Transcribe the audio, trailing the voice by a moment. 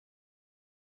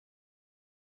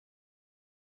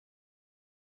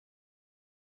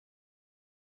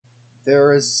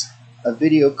There is a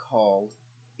video called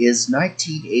 "Is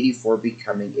 1984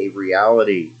 Becoming a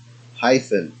Reality?"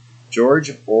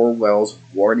 George Orwell's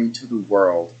warning to the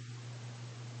world.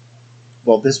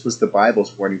 Well, this was the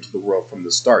Bible's warning to the world from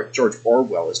the start. George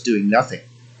Orwell is doing nothing.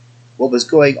 What was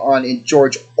going on in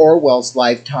George Orwell's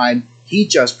lifetime, he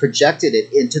just projected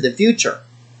it into the future.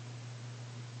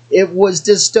 It was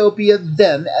dystopia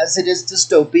then as it is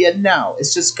dystopia now.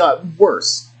 It's just gotten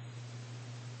worse.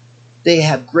 They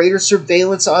have greater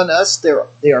surveillance on us.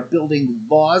 They are building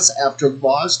laws after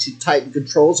laws to tighten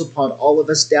controls upon all of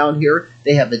us down here.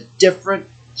 They have a different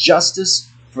justice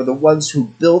for the ones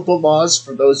who build the laws,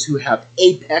 for those who have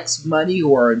apex money,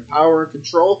 who are in power and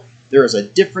control. There is a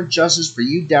different justice for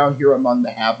you down here among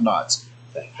the have-nots.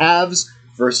 The haves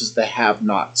versus the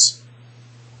have-nots.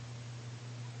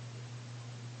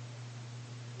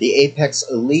 The apex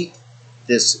elite,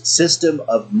 this system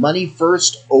of money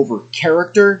first over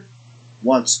character,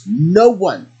 wants no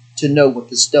one to know what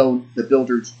the stone the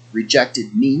builders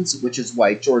rejected means, which is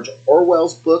why George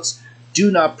Orwell's books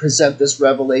do not present this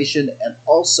revelation and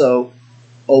also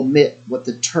omit what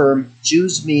the term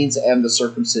Jews means and the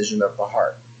circumcision of the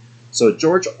heart. So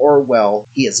George Orwell,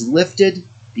 he is lifted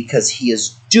because he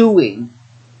is doing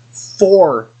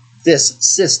for this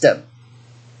system.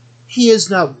 He is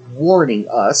not warning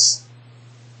us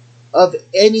of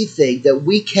anything that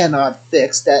we cannot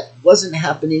fix that wasn't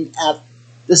happening at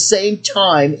the same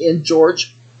time in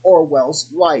George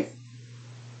Orwell's life.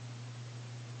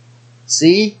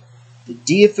 See? The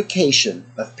deification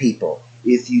of people.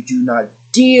 If you do not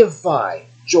deify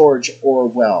George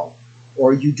Orwell,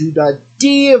 or you do not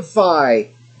deify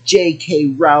J.K.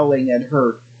 Rowling and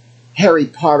her Harry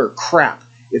Potter crap,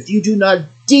 if you do not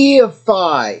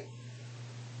deify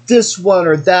this one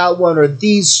or that one or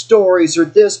these stories or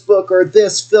this book or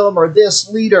this film or this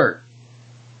leader,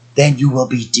 then you will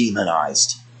be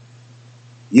demonized.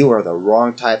 You are the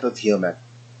wrong type of human.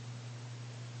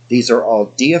 These are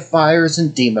all deifiers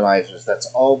and demonizers. That's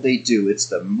all they do. It's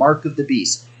the mark of the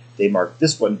beast. They mark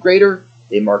this one greater,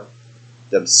 they mark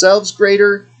themselves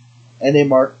greater, and they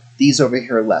mark these over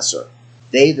here lesser.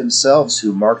 They themselves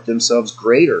who mark themselves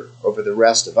greater over the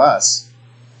rest of us,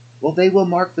 well, they will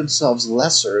mark themselves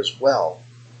lesser as well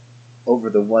over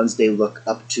the ones they look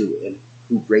up to and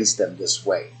who raise them this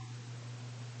way.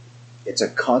 It's a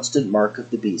constant mark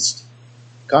of the beast.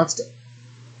 Constant.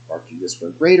 Marking this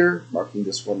one greater, marking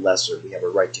this one lesser. We have a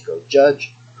right to go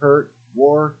judge, hurt,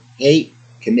 war, hate,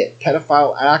 commit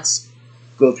pedophile acts,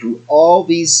 go through all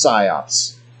these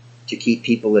psyops to keep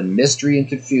people in mystery and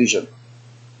confusion.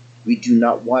 We do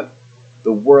not want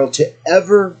the world to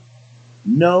ever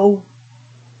know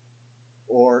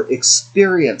or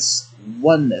experience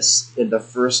oneness in the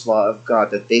first law of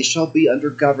God, that they shall be under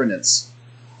governance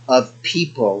of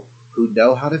people who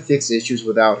know how to fix issues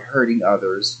without hurting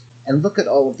others. And look at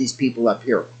all of these people up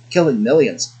here, killing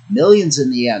millions, millions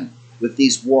in the end with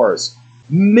these wars.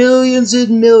 Millions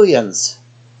and millions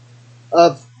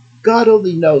of God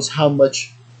only knows how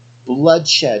much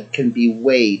bloodshed can be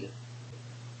weighed.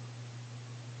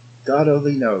 God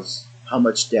only knows how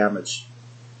much damage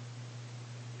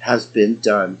has been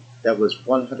done that was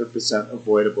 100%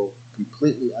 avoidable,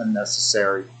 completely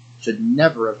unnecessary, should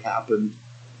never have happened.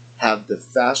 Have the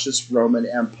fascist Roman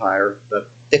Empire, the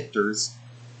victors,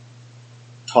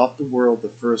 taught the world the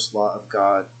first law of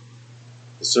God,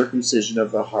 the circumcision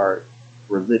of the heart,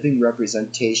 were living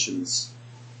representations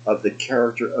of the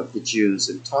character of the Jews,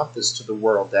 and taught this to the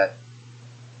world, that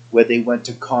when they went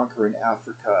to conquer in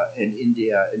Africa and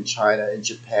India and China and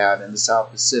Japan and the South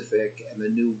Pacific and the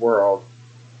New World,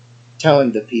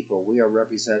 telling the people, we are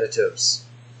representatives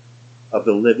of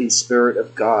the living Spirit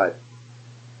of God,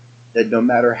 that no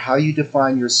matter how you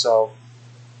define yourself,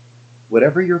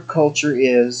 whatever your culture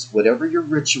is, whatever your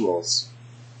rituals,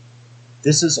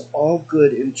 this is all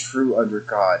good and true under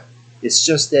God. It's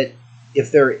just that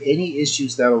if there are any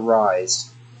issues that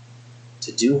arise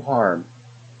to do harm,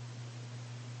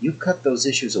 you cut those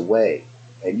issues away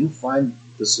and you find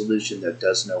the solution that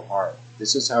does no harm.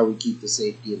 This is how we keep the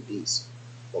safety and peace.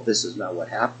 Well, this is not what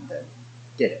happened then,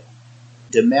 did it?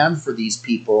 Demand for these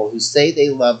people who say they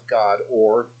love God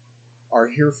or are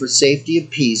here for safety and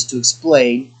peace to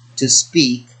explain, to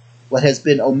speak what has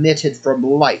been omitted from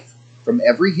life, from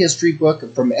every history book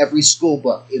and from every school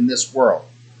book in this world.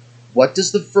 What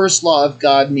does the first law of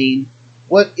God mean?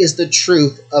 What is the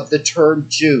truth of the term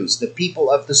Jews, the people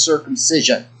of the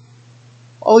circumcision?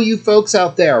 All you folks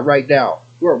out there right now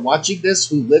who are watching this,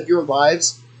 who live your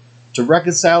lives to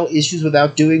reconcile issues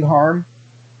without doing harm,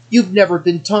 you've never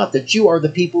been taught that you are the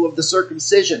people of the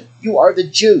circumcision. You are the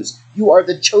Jews. You are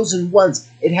the chosen ones.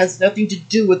 It has nothing to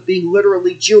do with being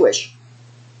literally Jewish.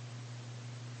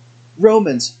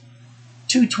 Romans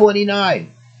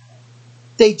 2:29.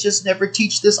 They just never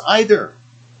teach this either.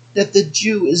 That the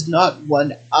Jew is not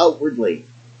one outwardly.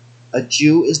 A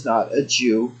Jew is not a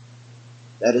Jew.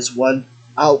 That is one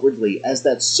outwardly, as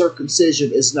that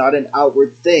circumcision is not an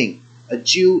outward thing. A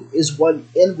Jew is one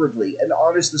inwardly and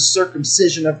honors the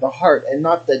circumcision of the heart and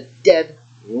not the dead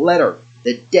letter.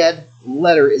 The dead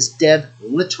letter is dead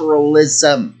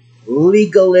literalism.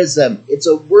 Legalism. It's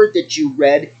a word that you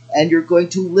read and you're going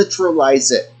to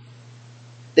literalize it.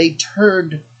 They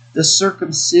turned the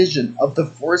circumcision of the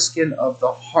foreskin of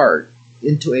the heart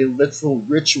into a literal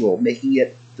ritual, making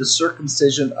it the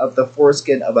circumcision of the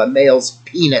foreskin of a male's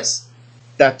penis.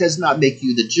 That does not make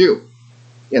you the Jew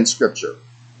in Scripture.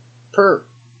 Per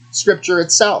Scripture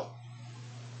itself.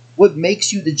 What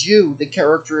makes you the Jew, the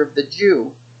character of the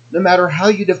Jew, no matter how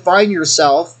you define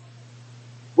yourself,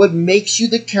 what makes you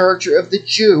the character of the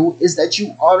Jew is that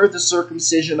you honor the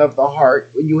circumcision of the heart.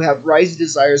 When you have rising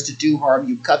desires to do harm,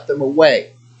 you cut them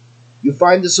away. You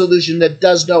find the solution that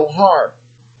does no harm.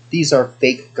 These are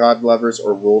fake God lovers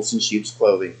or wolves in sheep's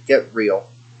clothing. Get real.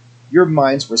 Your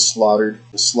minds were slaughtered,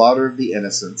 the slaughter of the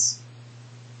innocents.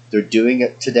 They're doing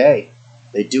it today.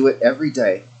 They do it every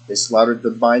day. They slaughtered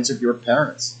the minds of your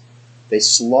parents. They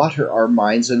slaughter our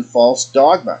minds in false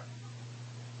dogma.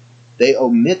 They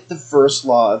omit the first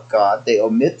law of God. They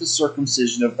omit the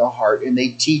circumcision of the heart, and they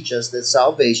teach us that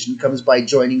salvation comes by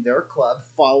joining their club,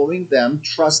 following them,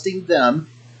 trusting them.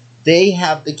 They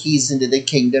have the keys into the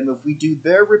kingdom. If we do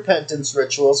their repentance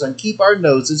rituals and keep our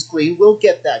noses clean, we'll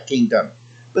get that kingdom.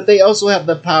 But they also have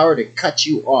the power to cut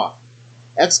you off,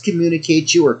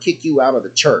 excommunicate you, or kick you out of the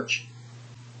church.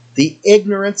 The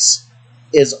ignorance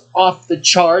is off the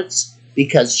charts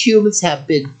because humans have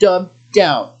been dumbed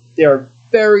down. They are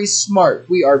very smart.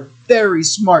 We are very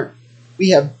smart. We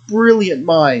have brilliant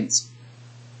minds.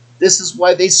 This is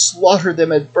why they slaughter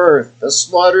them at birth. The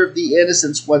slaughter of the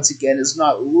innocents, once again, is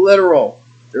not literal.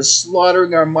 They're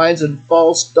slaughtering our minds in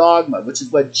false dogma, which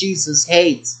is what Jesus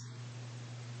hates.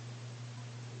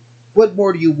 What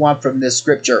more do you want from this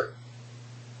scripture?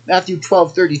 Matthew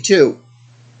 12:32.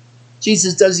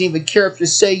 Jesus doesn't even care if you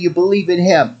say you believe in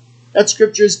him. That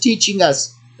scripture is teaching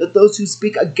us that those who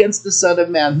speak against the Son of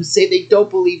Man, who say they don't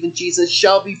believe in Jesus,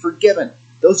 shall be forgiven.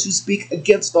 Those who speak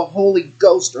against the Holy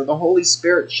Ghost or the Holy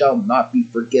Spirit shall not be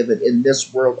forgiven in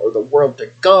this world or the world to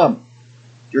come.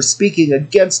 You're speaking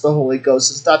against the Holy Ghost.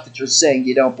 It's not that you're saying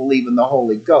you don't believe in the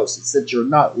Holy Ghost. It's that you're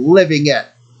not living it.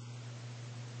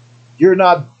 You're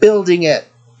not building it.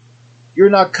 You're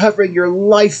not covering your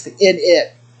life in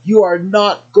it. You are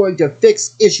not going to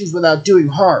fix issues without doing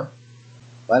harm.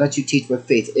 Why don't you teach what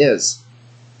faith is?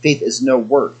 Faith is no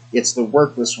work. It's the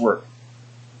workless work.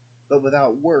 But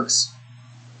without works,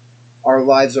 our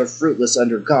lives are fruitless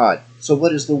under God. So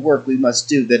what is the work we must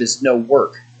do that is no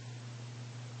work?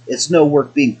 It's no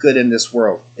work being good in this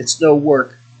world. It's no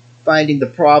work finding the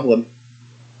problem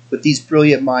with these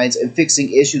brilliant minds and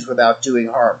fixing issues without doing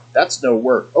harm. That's no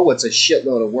work. Oh, it's a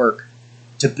shitload of work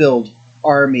to build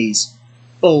armies,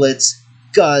 bullets,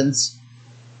 guns,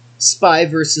 spy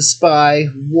versus spy,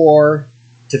 war,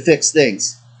 to fix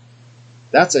things.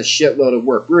 That's a shitload of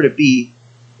work. We're to be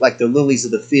like the lilies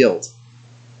of the field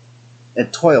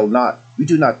and toil not. We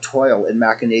do not toil in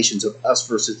machinations of us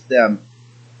versus them.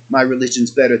 My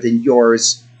religion's better than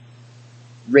yours.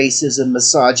 Racism,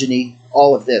 misogyny,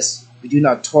 all of this. We do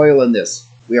not toil in this.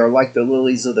 We are like the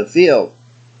lilies of the field.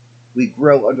 We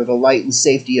grow under the light and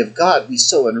safety of God. We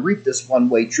sow and reap this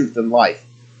one-way truth in life.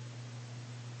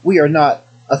 We are not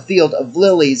a field of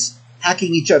lilies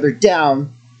hacking each other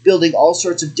down, building all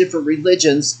sorts of different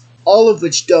religions, all of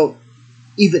which don't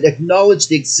even acknowledge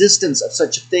the existence of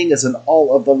such a thing as an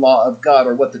all of the law of God,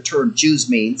 or what the term Jews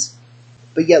means.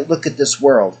 But yet look at this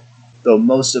world. Though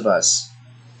most of us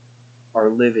are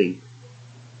living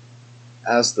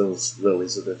as those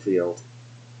lilies of the field,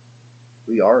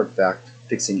 we are in fact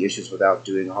fixing issues without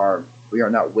doing harm. We are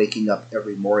not waking up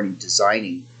every morning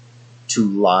designing to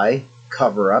lie,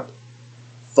 cover up,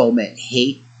 foment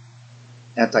hate,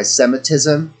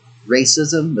 antisemitism,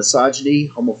 racism, misogyny,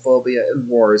 homophobia, and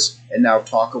wars, and now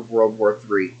talk of World War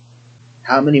III.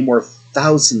 How many more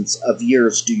thousands of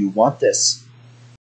years do you want this?